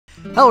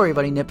Hello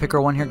everybody,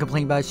 Nitpicker1 here,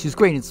 complaining about issues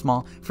great and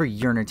small for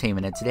your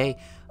entertainment, and today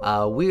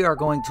we are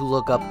going to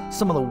look up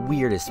some of the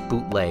weirdest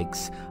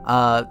bootlegs.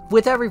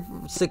 With every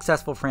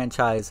successful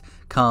franchise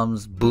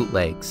comes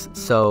bootlegs,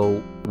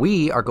 so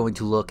we are going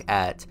to look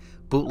at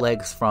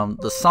bootlegs from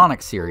the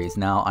Sonic series.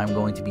 Now I'm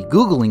going to be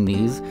Googling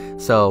these,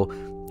 so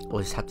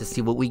we'll just have to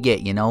see what we get,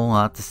 you know, we'll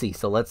have to see.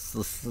 So let's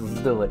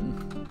do it.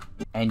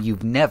 And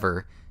you've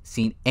never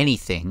seen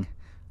anything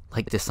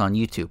like this on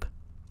YouTube.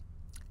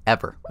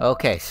 Ever.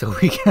 Okay, so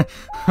we can...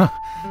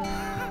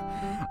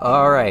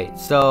 Alright,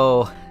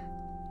 so...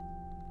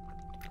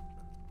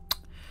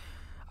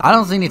 I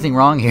don't see anything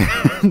wrong here.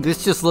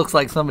 This just looks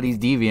like somebody's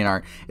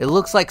DeviantArt. It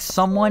looks like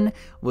someone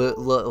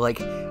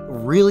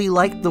really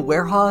liked the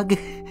werehog,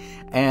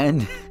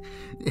 and...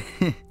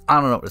 I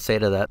don't know what to say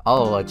to that.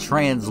 Oh, a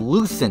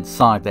translucent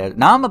Sonic there.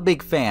 Now, I'm a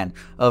big fan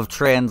of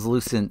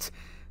translucent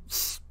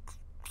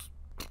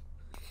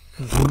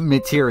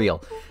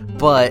material,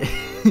 but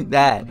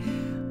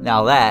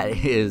now that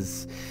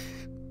is,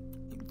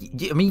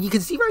 I mean, you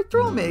can see right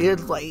through them.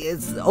 It's like,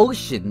 it's the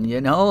ocean, you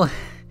know?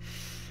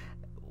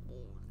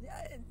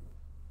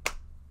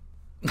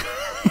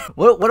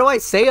 What do I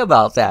say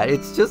about that?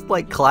 It's just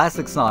like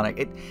classic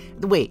Sonic.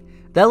 Wait,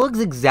 that looks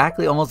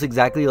almost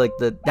exactly like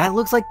that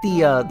looks like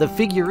the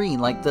figurine,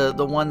 like the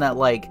one that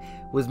like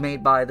was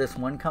made by this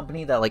one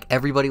company that like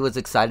everybody was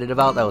excited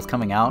about that was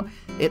coming out.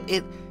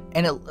 It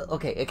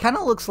kind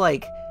of looks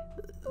like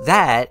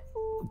that,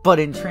 but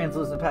in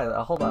translucent pattern.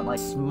 Hold on, like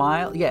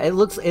smile. Yeah, it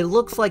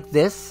looks like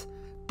this,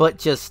 but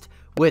just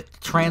with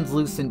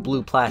translucent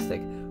blue plastic.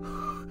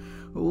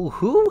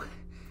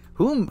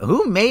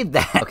 Who made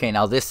that? Okay,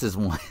 now this is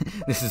one.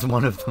 This is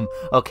one of them.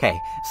 Okay,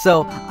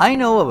 so I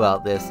know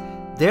about this.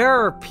 There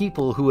are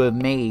people who have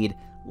made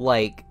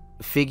like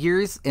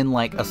figures in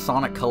like a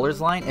Sonic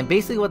Colors line, and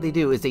basically what they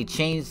do is they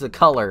change the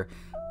color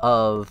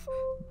of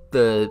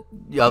the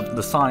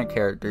Sonic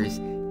characters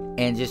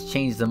and just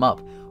change them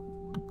up.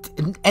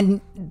 And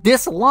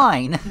this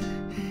line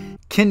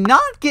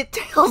cannot get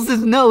Tails'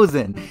 nose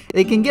in.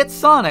 They can get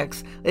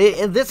Sonic's.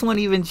 This one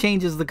even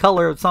changes the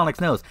color of Sonic's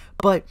nose.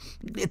 But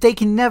they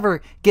can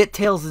never get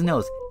Tails'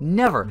 nose.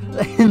 Never.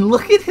 And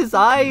look at his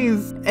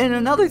eyes. And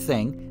another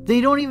thing,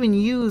 they don't even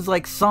use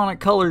like Sonic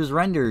Colors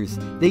renders.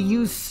 They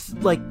use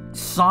like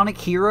Sonic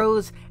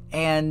Heroes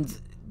and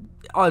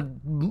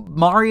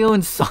Mario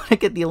and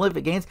Sonic at the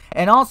Olympic Games,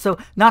 and also,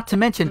 not to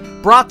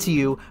mention, brought to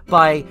you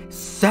by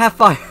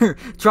Sapphire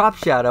Drop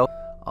Shadow.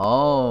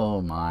 Oh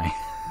my!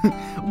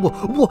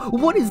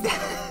 What is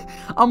that?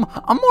 I'm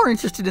more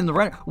interested in the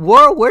render.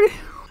 Where?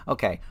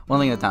 Okay, one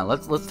thing at a time.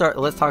 Let's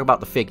talk about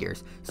the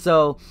figures.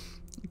 So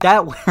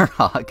that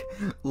werehog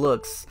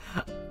looks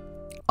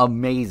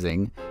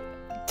amazing.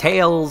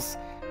 Tails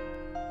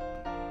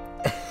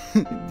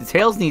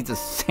needs a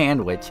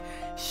sandwich.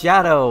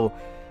 Shadow.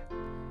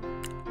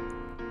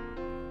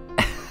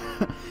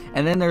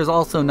 And then there's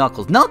also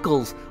Knuckles.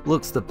 Knuckles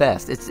looks the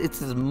best. It's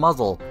his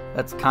muzzle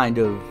that's kind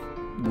of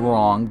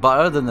wrong. But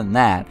other than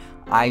that,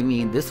 I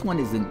mean, this one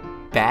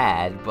isn't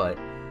bad, but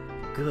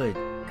good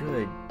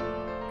grief.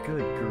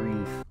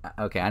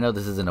 Okay, I know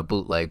this isn't a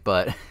bootleg,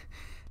 but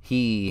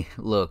he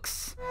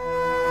looks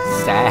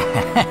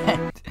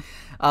sad.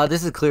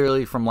 This is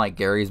clearly from like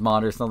Gary's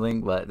mod or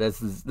something, but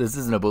this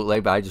isn't a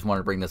bootleg. But I just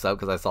wanted to bring this up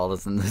because I saw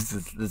this, and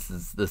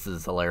this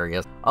is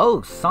hilarious.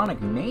 Oh,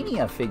 Sonic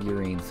Mania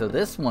figurine. So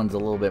this one's a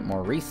little bit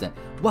more recent.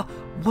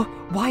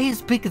 Why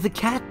is Big the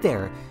Cat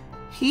there?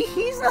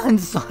 He's not in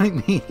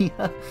Sonic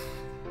Mania.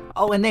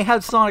 Oh, and they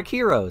have Sonic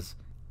Heroes,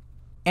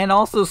 and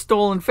also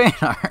stolen fan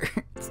art.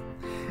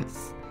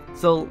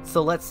 So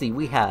let's see.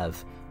 We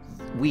have.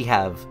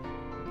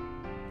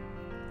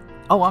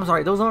 Oh, I'm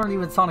sorry. Those aren't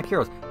even Sonic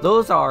Heroes.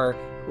 Those are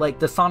like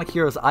the Sonic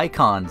Heroes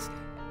icons,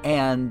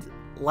 and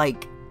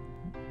like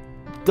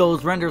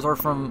those renders are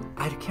from,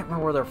 I can't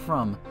remember where they're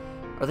from.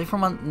 Are they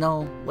from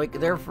no, like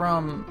they're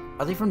from,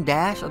 are they from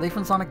Dash? Are they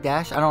from Sonic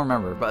Dash? I don't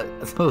remember, but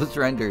those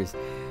renders,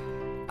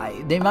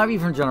 they might be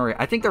from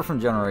I think they're from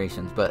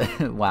Generations, but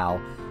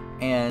wow.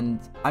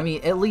 And I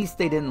mean, at least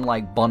they didn't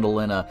like bundle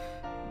in a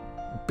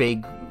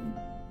big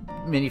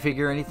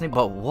minifigure or anything,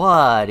 but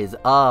what is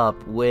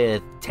up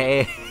with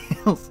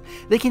Tails?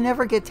 They can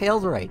never get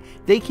Tails right.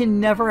 They can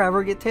never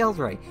ever get Tails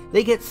right.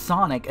 They get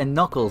Sonic and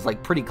Knuckles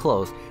like pretty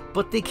close,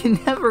 but they can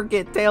never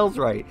get Tails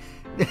right.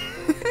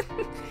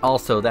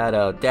 Also,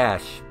 that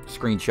Dash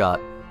screenshot.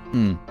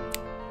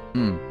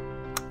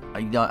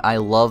 I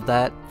love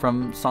that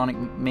from Sonic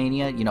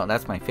Mania. You know,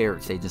 that's my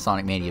favorite stage of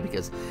Sonic Mania,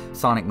 because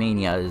Sonic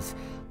Mania is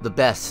the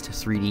best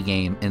 3D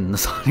game in the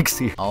Sonic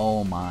series.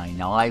 Oh my,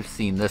 now I've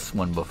seen this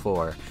one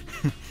before.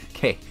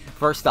 Okay,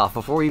 first off,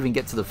 before we even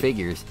get to the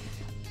figures,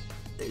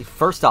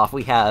 first off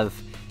we have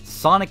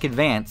Sonic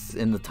Advance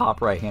in the top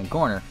right hand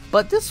corner,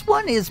 but this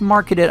one is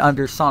marketed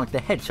under Sonic the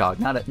Hedgehog,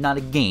 not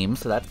a game,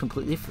 so that's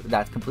completely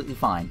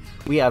fine.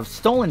 We have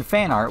stolen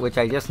fan art, which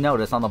I just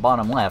noticed on the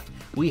bottom left.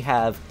 We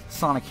have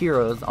Sonic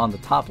Heroes on the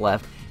top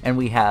left, and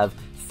we have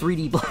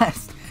 3D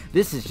Blast.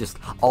 This is just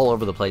all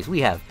over the place. We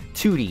have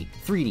 2D,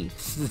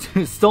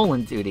 3D,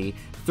 stolen 2D,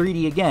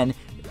 3D again,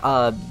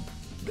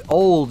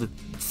 old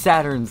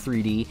Saturn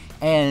 3D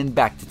and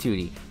back to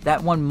 2D.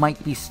 That one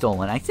might be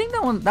stolen. I think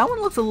that one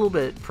looks a little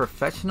bit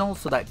professional,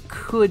 so that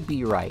could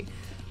be right.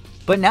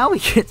 But now we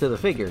get to the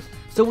figures.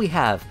 So we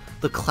have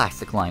the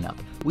classic lineup.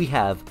 We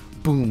have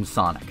Boom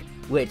Sonic,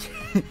 which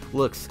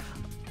looks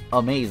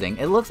amazing.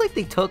 It looks like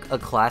they took a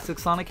classic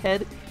Sonic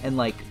head and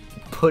like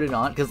put it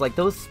on, because like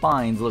those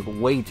spines look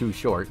way too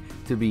short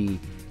to be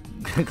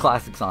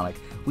classic Sonic.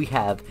 We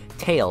have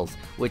Tails,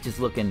 which is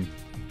looking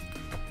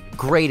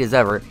great as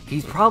ever.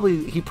 He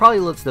probably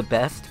looks the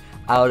best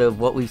out of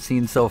what we've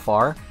seen so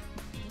far.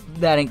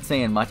 That ain't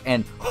saying much.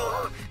 And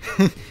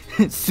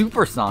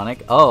Super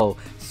Sonic. Oh,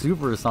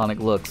 Super Sonic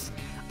looks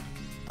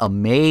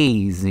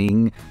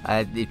amazing.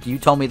 If you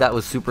told me that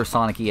was Super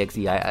Sonic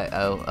EXE,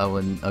 I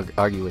wouldn't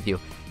argue with you.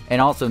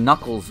 And also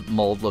Knuckles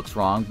mold looks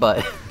wrong,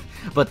 but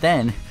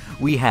then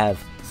we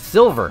have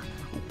Silver.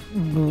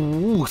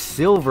 Ooh,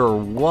 Silver,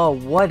 whoa,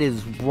 what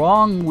is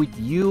wrong with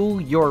you?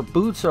 Your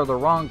boots are the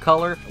wrong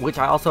color, which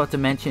I also have to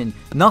mention,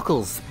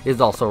 Knuckles is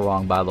also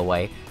wrong, by the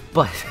way,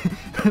 but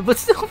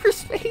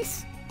Silver's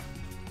face,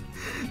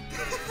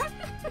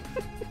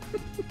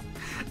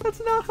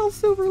 that's not how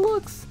Silver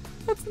looks,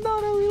 that's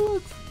not how he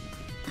looks.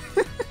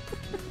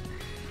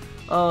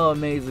 Oh,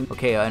 amazing.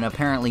 Okay, and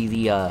apparently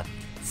the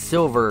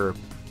Silver,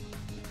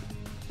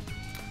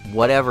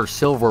 whatever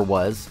Silver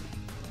was,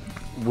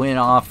 went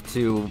off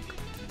to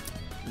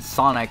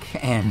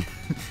Sonic and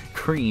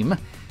Cream.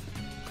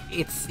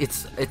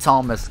 It's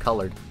all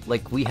miscolored.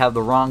 Like, we have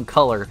the wrong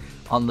color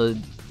on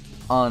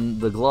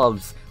the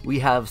gloves. We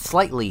have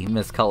slightly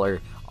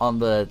miscolor on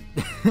the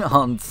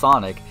on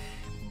Sonic.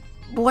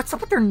 What's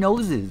up with their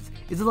noses?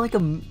 Is it like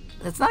a?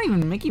 It's not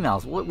even Mickey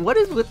Mouse. What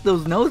is with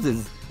those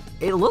noses?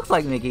 It looks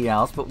like Mickey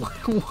Mouse, but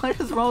what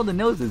is wrong with the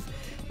noses?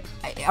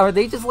 Are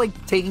they just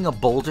like taking a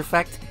bulge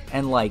effect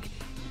and like,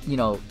 you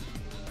know,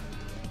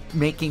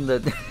 making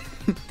the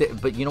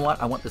but you know what?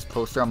 I want this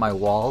poster on my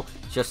wall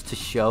just to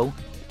show.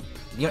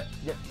 You know,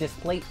 this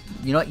plate.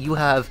 You know what? You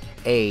have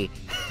a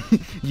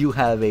you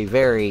have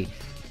very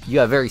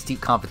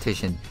steep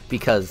competition,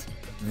 because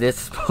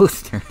this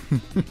poster.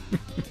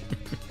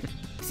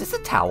 Is this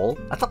a towel?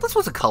 I thought this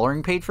was a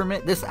coloring page for a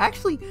minute. This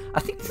actually, I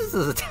think this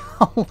is a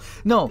towel.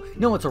 No,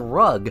 it's a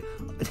rug.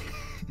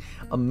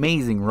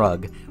 Amazing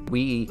rug.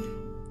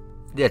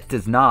 That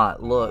does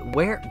not look.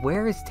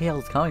 Where is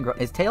Tails coming from?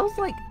 Is Tails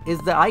like? Is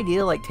the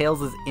idea like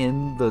Tails is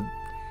in the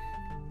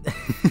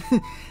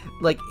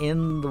like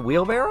in the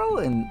wheelbarrow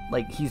and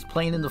like he's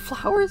playing in the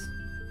flowers?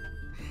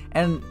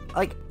 And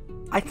like,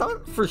 I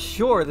thought for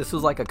sure this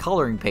was like a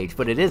coloring page,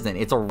 but it isn't.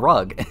 It's a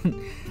rug.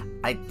 And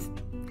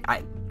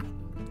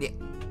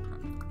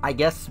I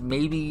guess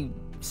maybe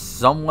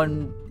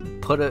someone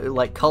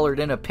colored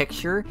in a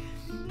picture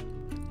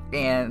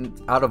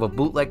and out of a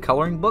bootleg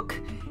coloring book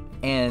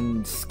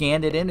and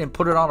scanned it in and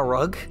put it on a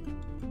rug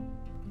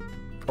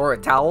or a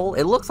towel.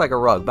 It looks like a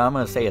rug, but I'm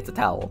gonna say it's a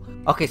towel.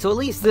 Okay, so at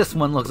least this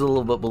one looks a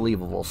little bit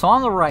believable. So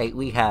on the right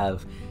we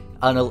have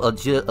a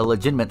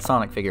legitimate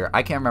Sonic figure.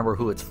 I can't remember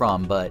who it's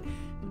from, but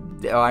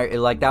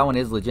like that one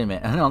is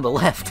legitimate. And on the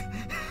left,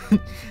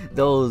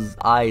 those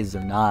eyes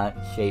are not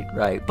shaped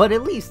right. But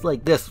at least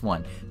like this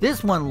one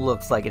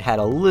looks like it had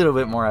a little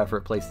bit more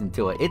effort placed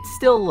into it. It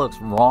still looks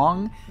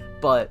wrong,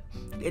 but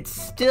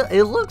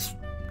it looks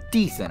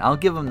decent. I'll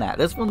give them that.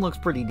 This one looks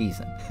pretty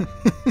decent.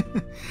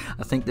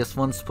 I think this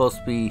one's supposed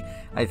to be.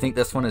 I think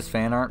this one is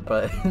fan art,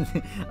 but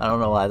I don't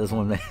know why this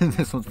one.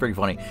 This one's pretty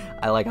funny.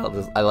 I like how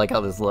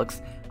this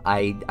looks.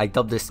 I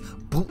dubbed this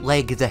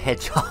Bootleg the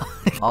Hedgehog.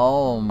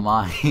 Oh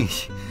my!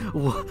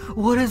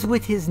 What is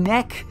with his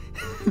neck?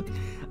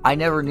 I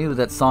never knew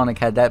that Sonic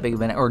had that big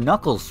of an, or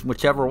Knuckles,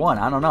 whichever one.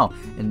 I don't know.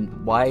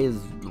 And why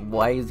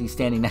is he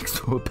standing next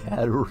to a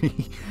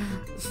battery?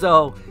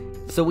 So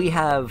we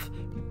have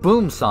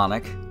Boom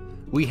Sonic.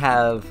 We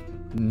have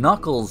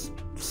Knuckles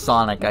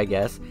Sonic, I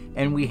guess,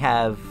 and we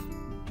have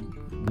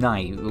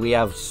Knight. We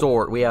have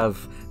Sword. We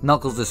have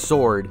Knuckles'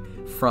 sword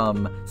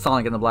from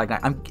Sonic and the Black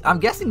Knight. I'm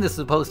guessing this is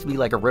supposed to be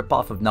like a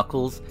ripoff of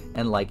Knuckles,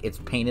 and like it's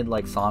painted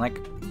like Sonic.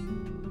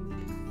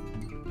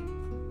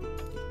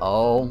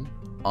 Oh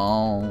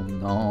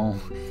no,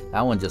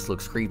 that one just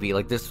looks creepy.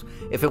 Like this,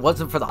 if it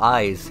wasn't for the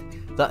eyes,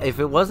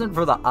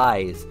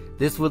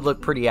 this would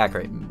look pretty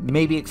accurate.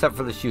 Maybe except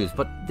for the shoes,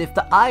 but if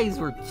the eyes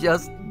were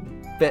just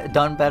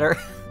done better,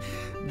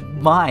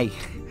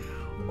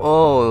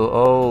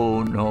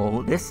 oh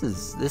no, this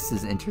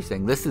is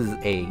interesting. This is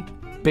a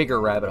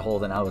bigger rabbit hole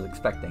than I was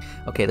expecting.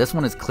 Okay, this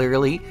one is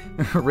clearly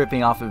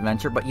ripping off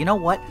Adventure, but you know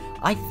what?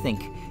 I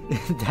think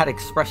that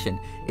expression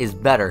is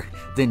better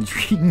than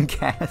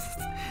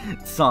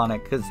Dreamcast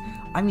Sonic, because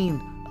I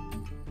mean,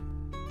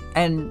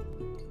 and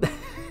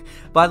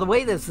by the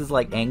way this is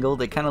like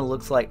angled, it kind of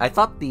looks like, I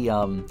thought the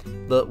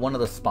one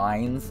of the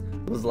spines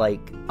was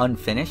like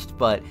unfinished,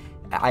 but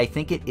I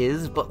think it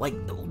is. But like,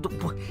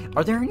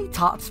 are there any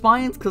top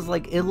spines? Because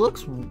like it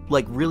looks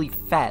like really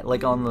fat,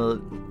 like on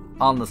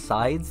the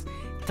sides.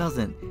 It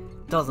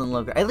doesn't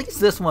look, at least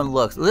this one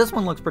looks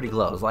pretty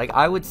close. Like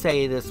I would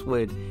say this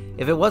would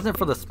if it wasn't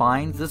for the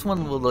spines, this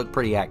one would look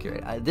pretty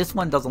accurate. This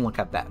one doesn't look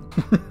that bad.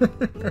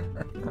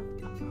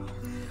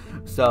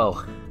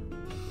 So,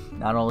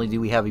 not only do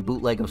we have a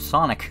bootleg of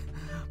Sonic,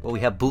 but we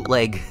have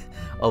bootleg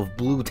of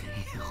Blue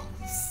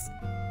Tails.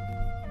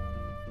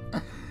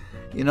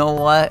 You know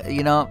what?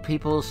 You know,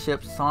 people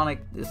ship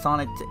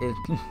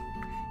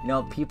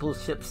people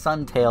ship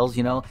Suntails,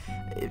 you know.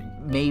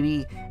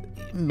 Maybe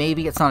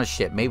it's not a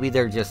ship. Maybe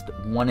they're just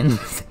one in the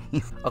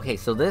same. Okay,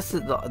 so this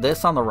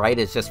on the right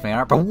is just fan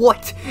art, but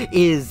what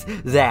is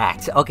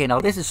that? Okay, now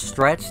this is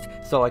stretched,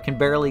 so I can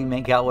barely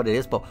make out what it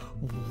is, but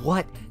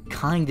what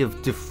kind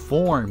of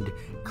deformed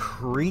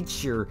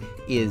creature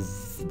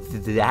is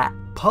that?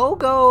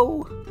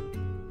 Pogo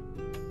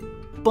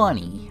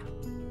Bunny.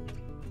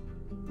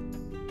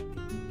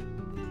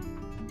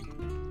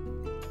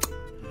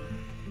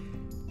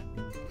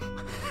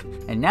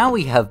 And now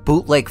we have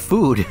bootleg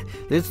food.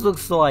 This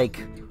looks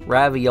like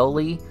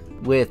ravioli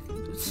with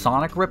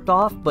Sonic ripped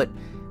off, but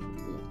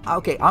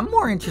okay, I'm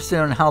more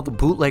interested in how the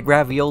bootleg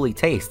ravioli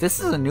tastes. This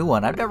is a new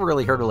one. I've never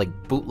really heard of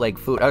like bootleg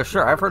food. Oh,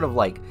 sure, I've heard of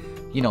like,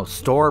 you know,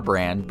 store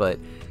brand, but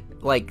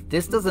like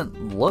this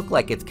doesn't look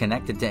like it's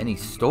connected to any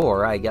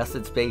store. I guess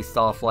it's based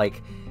off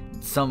like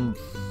some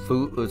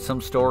food,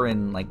 some store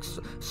in like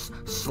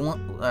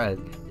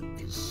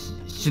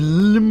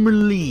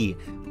Slimmerly.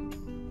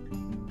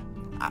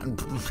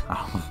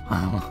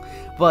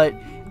 But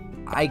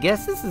I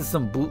guess this is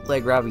some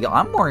bootleg ravioli.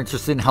 I'm more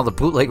interested in how the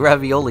bootleg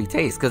ravioli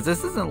tastes, because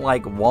this isn't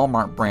like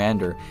Walmart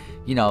brand or,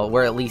 you know,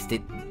 where at least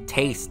it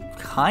tastes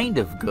kind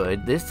of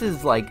good. This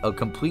is like a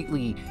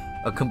complete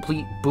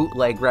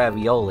bootleg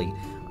ravioli.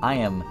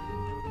 I'm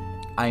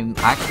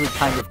actually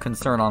kind of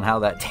concerned on how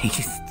that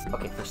tastes.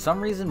 Okay, for some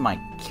reason my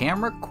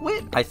camera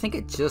quit. I think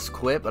it just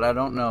quit, but I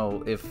don't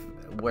know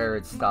where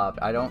it stopped.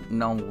 I don't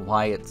know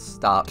why it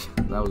stopped.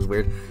 That was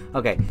weird.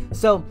 Okay,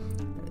 so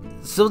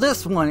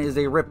this one is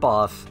a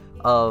ripoff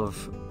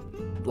of,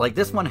 like,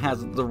 this one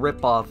has the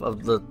ripoff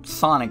of the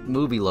Sonic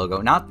movie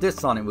logo. Not this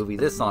Sonic movie,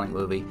 this Sonic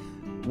movie,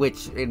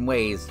 which in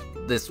ways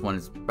this one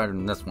is better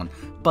than this one.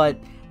 But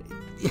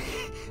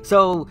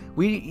so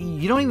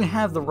you don't even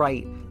have the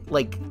right,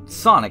 like,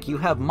 Sonic. You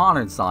have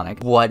modern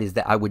Sonic. What is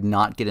that? I would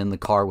not get in the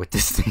car with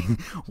this thing.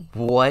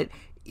 What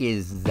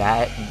is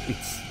that?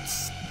 It's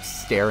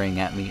staring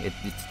at me. It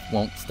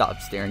won't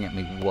stop staring at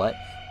me. What?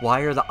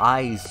 Why are the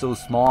eyes so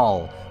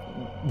small?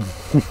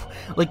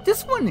 Like,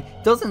 this one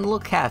doesn't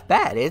look half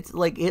bad. It's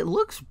like, it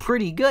looks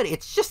pretty good.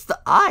 It's just the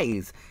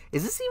eyes.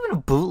 Is this even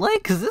a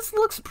bootleg? Because this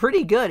looks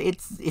pretty good.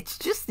 It's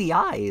just the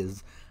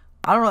eyes.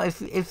 I don't know.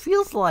 It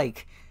feels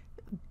like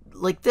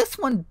this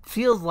one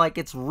feels like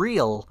it's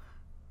real,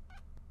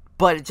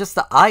 but just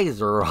the eyes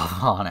are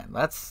on it.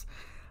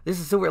 This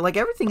is so weird. Like,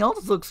 everything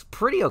else looks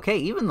pretty okay.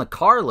 Even the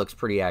car looks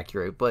pretty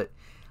accurate, but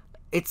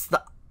it's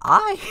the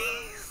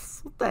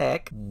eyes. What the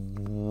heck?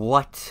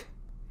 What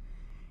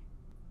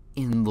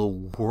in the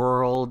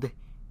world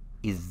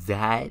is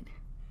that?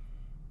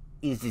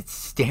 Is it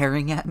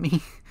staring at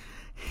me?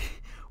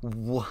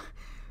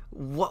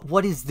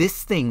 What is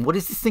this thing? What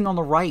is this thing on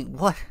the right?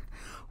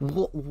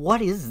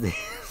 What is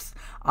this?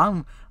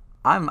 I'm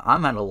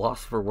at a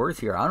loss for words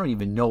here. I don't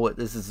even know what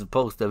this is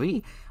supposed to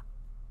be.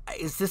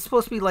 Is this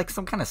supposed to be like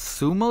some kind of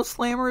sumo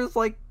slammers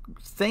like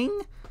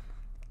thing?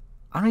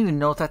 I don't even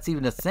know if that's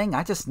even a thing.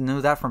 I just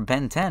knew that from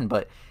Ben 10,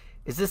 but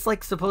is this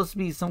like supposed to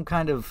be some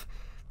kind of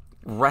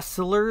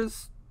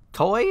wrestler's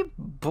toy?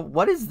 But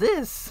what is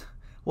this?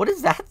 What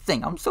is that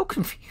thing? I'm so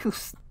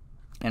confused.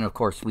 And of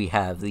course we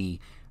have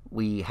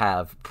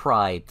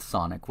Pride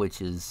Sonic,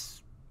 which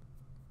is,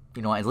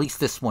 you know, at least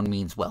this one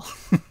means well.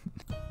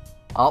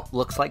 Oh,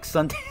 looks like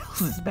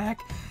Suntails is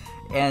back.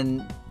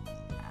 And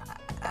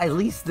at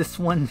least this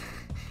one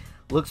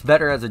looks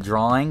better as a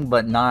drawing,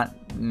 but not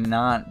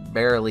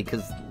barely,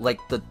 because like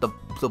the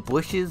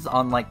bushes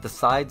on like the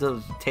sides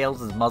of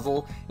Tails'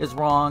 muzzle is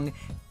wrong.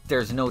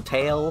 There's no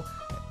tail.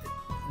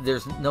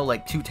 There's no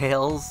like two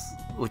tails,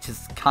 which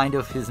is kind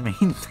of his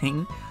main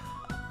thing.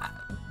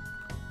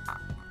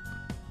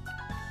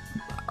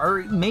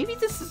 Or maybe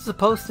this is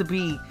supposed to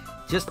be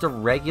just a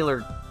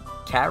regular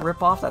cat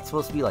ripoff that's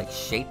supposed to be like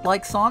shaped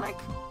like Sonic?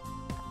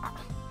 I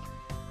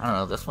don't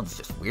know, this one's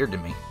just weird to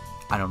me.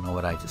 I don't know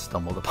what I just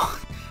stumbled upon.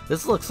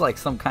 This looks like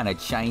some kind of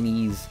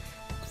Chinese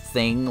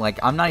thing. Like,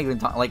 I'm not even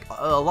talking, like,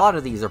 a lot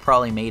of these are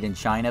probably made in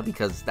China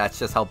because that's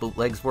just how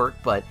bootlegs work,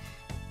 but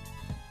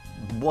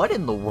what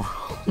in the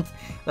world?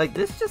 Like,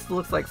 this just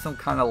looks like some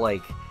kind of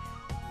like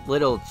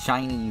little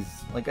Chinese,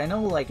 like, I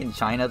know like in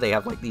China they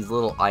have like these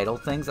little idol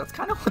things. That's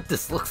kind of what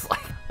this looks like.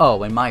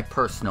 Oh, and my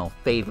personal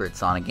favorite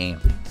Sonic game,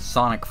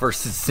 Sonic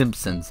vs.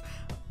 Simpsons.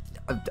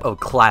 Oh,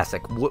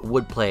 classic.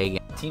 Would play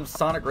Team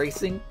Sonic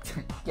Racing?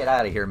 Get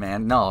out of here,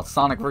 man. No,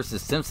 Sonic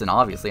vs. Simpson,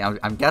 obviously.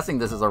 I'm guessing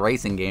this is a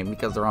racing game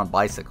because they're on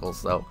bicycles,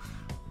 so.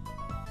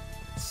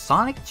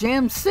 Sonic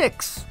Jam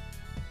 6.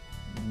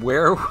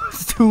 Where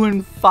was 2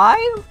 and 5?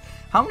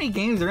 How many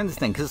games are in this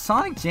thing? Because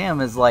Sonic Jam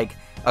is like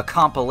a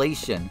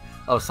compilation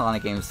of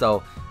Sonic games,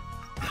 so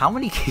how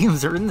many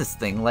games are in this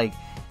thing? Like,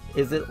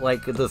 is it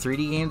like the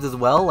 3D games as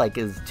well? Like,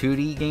 is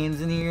 2D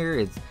games in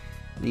here?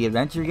 the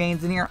adventure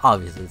games in here?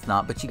 Obviously it's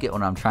not, but you get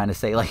what I'm trying to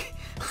say. Like,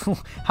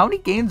 how many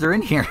games are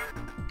in here?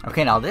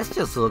 Okay, now this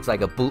just looks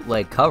like a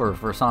bootleg cover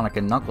for Sonic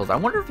and Knuckles. I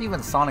wonder if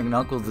even Sonic and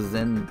Knuckles is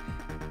in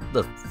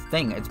the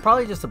thing. It's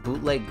probably just a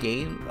bootleg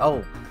game.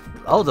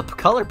 Oh, the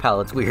color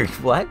palette's weird.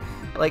 What?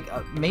 Like,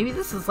 maybe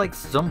this is like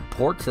some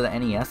port to the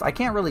NES. I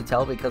can't really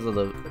tell because of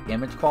the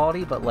image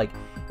quality, but like,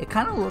 it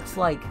kind of looks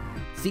like...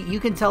 See, you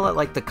can tell that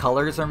like the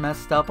colors are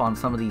messed up on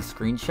some of these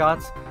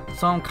screenshots.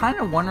 So I'm kind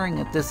of wondering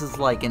if this is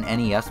like an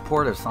NES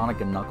port of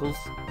Sonic and Knuckles.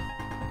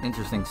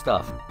 Interesting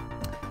stuff.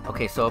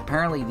 Okay, so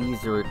apparently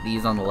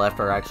these on the left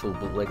are actual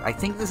bootlegs. I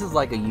think this is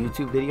like a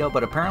YouTube video,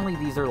 but apparently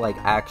these are like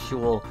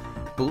actual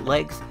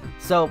bootlegs.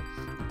 So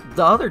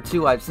the other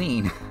two I've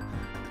seen,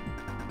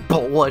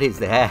 but what is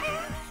that?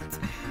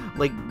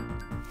 Like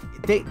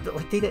they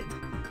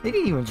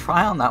didn't even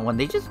try on that one.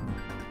 They just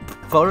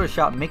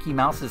Photoshopped Mickey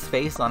Mouse's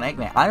face on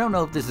Eggman. I don't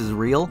know if this is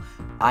real.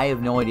 I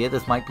have no idea.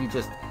 This might be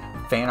just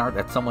fan art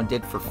that someone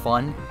did for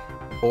fun,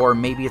 or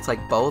maybe it's like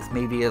both.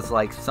 Maybe it's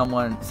like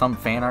some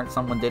fan art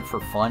someone did for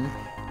fun,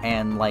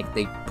 and like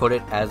they put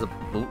it as a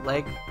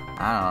bootleg.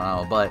 I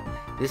don't know, but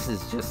this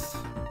is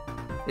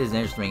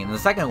interesting. And the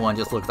second one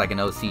just looks like an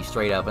OC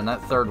straight up, and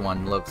that third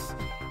one looks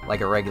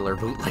like a regular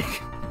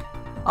bootleg.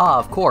 Ah,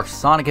 of course,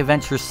 Sonic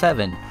Adventure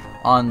 7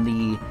 on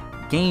the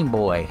Game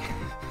Boy.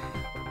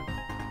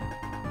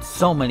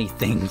 So many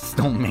things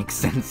don't make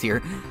sense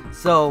here.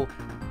 So,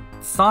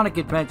 Sonic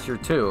Adventure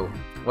 2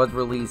 was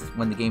released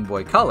when the Game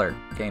Boy Color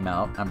came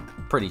out. I'm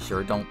pretty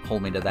sure, don't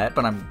hold me to that,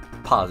 but I'm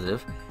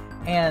positive.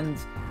 And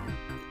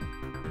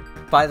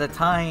by the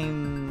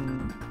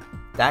time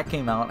that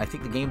came out, I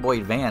think the Game Boy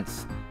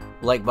Advance,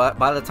 like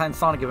by the time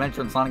Sonic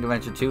Adventure and Sonic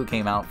Adventure 2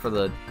 came out for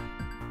the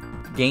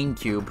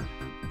GameCube,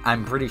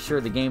 I'm pretty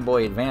sure the Game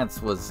Boy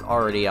Advance was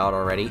already out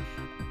already.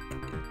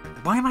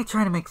 Why am I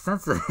trying to make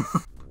sense of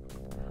this?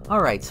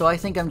 Alright, so I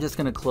think I'm just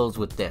gonna close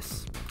with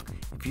this.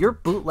 If you're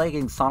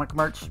bootlegging Sonic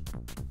merch,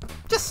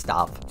 just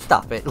stop.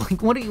 Stop it.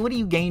 Like, what do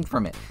you gain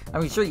from it? I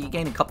mean, sure, you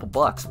gain a couple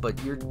bucks,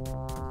 but you're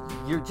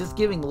just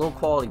giving low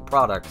quality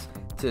products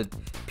to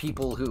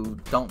people who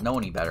don't know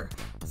any better.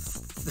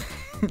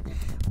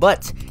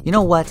 But, you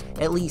know what?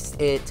 At least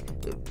it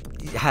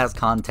has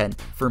content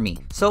for me.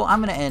 So I'm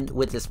gonna end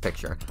with this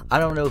picture. I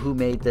don't know who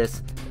made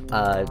this.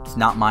 It's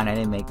not mine. I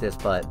didn't make this,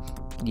 but,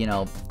 you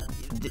know,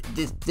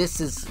 this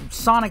is...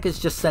 Sonic is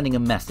just sending a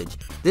message.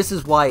 This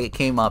is why it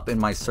came up in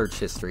my search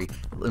history,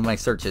 in my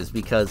searches,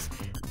 because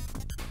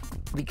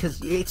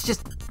it's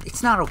just...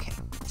 It's not okay.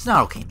 It's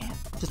not okay, man.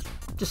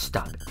 Just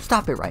stop it.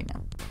 Stop it right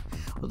now.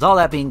 With all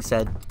that being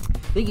said,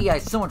 thank you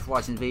guys so much for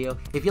watching the video.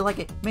 If you like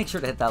it, make sure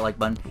to hit that like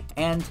button,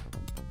 and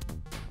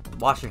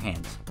wash your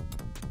hands.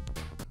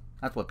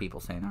 That's what people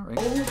say now, right?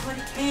 Oh, but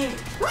it can!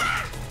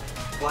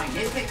 Why,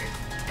 nitpicker?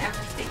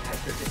 Everything has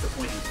their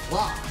disappointing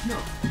flaw. No,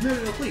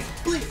 please.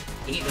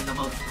 Even the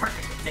most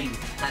perfect things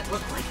that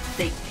look like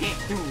they can't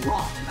do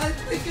wrong.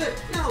 That's good.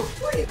 No,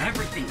 please.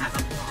 Everything has a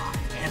flaw.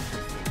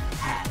 Everything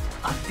has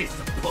a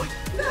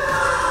disappointment.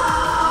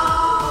 No!